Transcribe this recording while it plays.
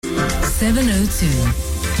702.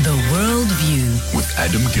 The World View with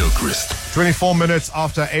Adam Gilchrist. 24 minutes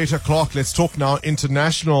after 8 o'clock. Let's talk now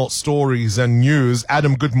international stories and news.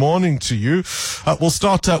 Adam, good morning to you. We'll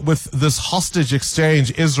start with this hostage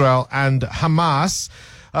exchange, Israel and Hamas.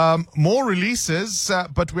 More releases,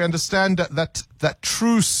 but we understand that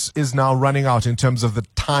truce is now running out in terms of the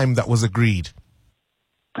time that was agreed.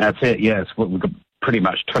 That's it, yes. We've got pretty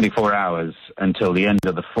much 24 hours until the end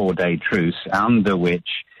of the 4-day truce, under which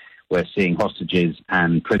we're seeing hostages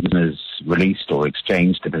and prisoners released or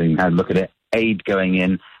exchanged, depending on how you look at it, aid going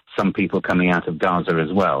in, some people coming out of Gaza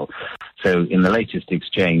as well. So in the latest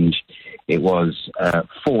exchange, it was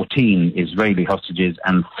 14 Israeli hostages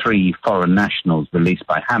and 3 foreign nationals released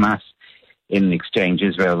by Hamas. In exchange,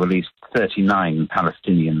 Israel released 39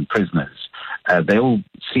 Palestinian prisoners. They all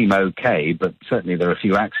seem okay, but certainly there are a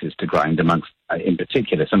few axes to grind amongst, in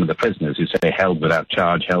particular, some of the prisoners who say held without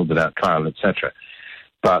charge, held without trial, etc.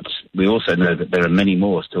 But we also know that there are many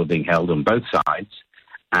more still being held on both sides,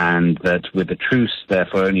 and that with the truce there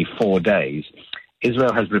for only 4 days,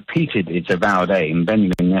 Israel has repeated its avowed aim.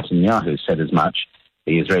 Benjamin Netanyahu said as much,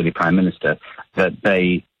 the Israeli Prime Minister, that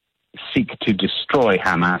they seek to destroy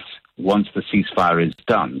Hamas once the ceasefire is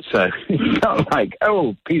done. So it's not like,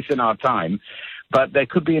 oh, peace in our time, but there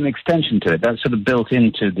could be an extension to it. That's sort of built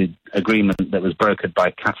into the agreement that was brokered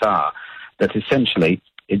by Qatar, that essentially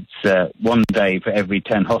it's 1 day for every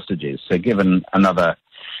 10 hostages. So given another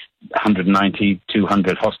 190,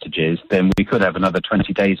 200 hostages, then we could have another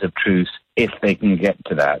 20 days of truce if they can get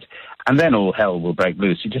to that. And then all hell will break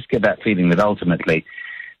loose. You just get that feeling that ultimately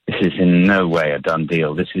this is in no way a done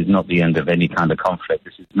deal. This is not the end of any kind of conflict.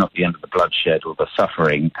 This is not the end of the bloodshed or the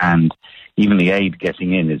suffering. And even the aid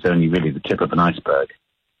getting in is only really the tip of an iceberg.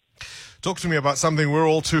 Talk to me about something we're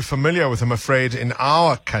all too familiar with, I'm afraid, in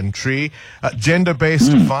our country,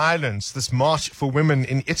 gender-based violence, this March for Women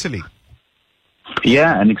in Italy.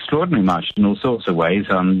 Yeah, an extraordinary march in all sorts of ways.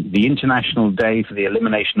 The International Day for the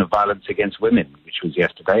Elimination of Violence Against Women, which was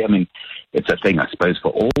yesterday. I mean, it's a thing, I suppose,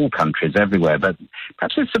 for all countries everywhere, but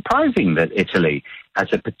perhaps it's surprising that Italy has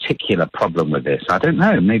a particular problem with this. I don't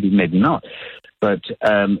know, maybe not. But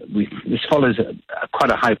this follows quite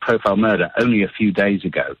a high-profile murder only a few days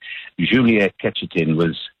ago. Giulia Cecchettin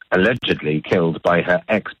was allegedly killed by her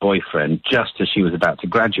ex-boyfriend just as she was about to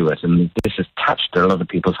graduate. And this has touched a lot of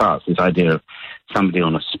people's hearts, this idea of somebody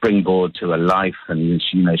on a springboard to a life. And,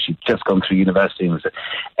 she'd just gone through university and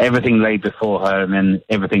everything lay before her, and then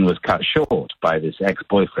everything was cut short by this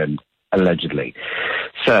ex-boyfriend, allegedly.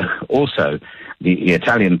 So also, the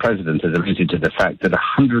Italian president has alluded to the fact that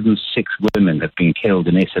 106 women have been killed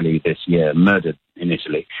in Italy this year, murdered in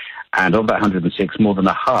Italy. And of that 106, more than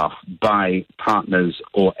a half by partners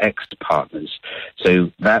or ex-partners.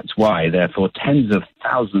 So that's why, therefore, tens of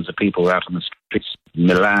thousands of people are out on the streets,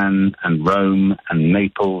 Milan and Rome and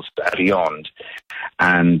Naples and beyond.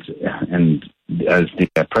 And as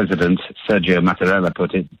the president, Sergio Mattarella,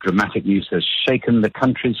 put it, dramatic news has shaken the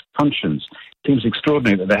country's conscience. Seems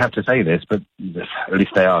extraordinary that they have to say this, but at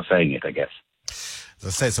least they are saying it, I guess. As I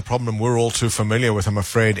say, it's a problem we're all too familiar with, I'm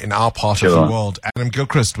afraid, in our part of the world. Adam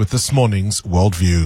Gilchrist with this morning's Worldview.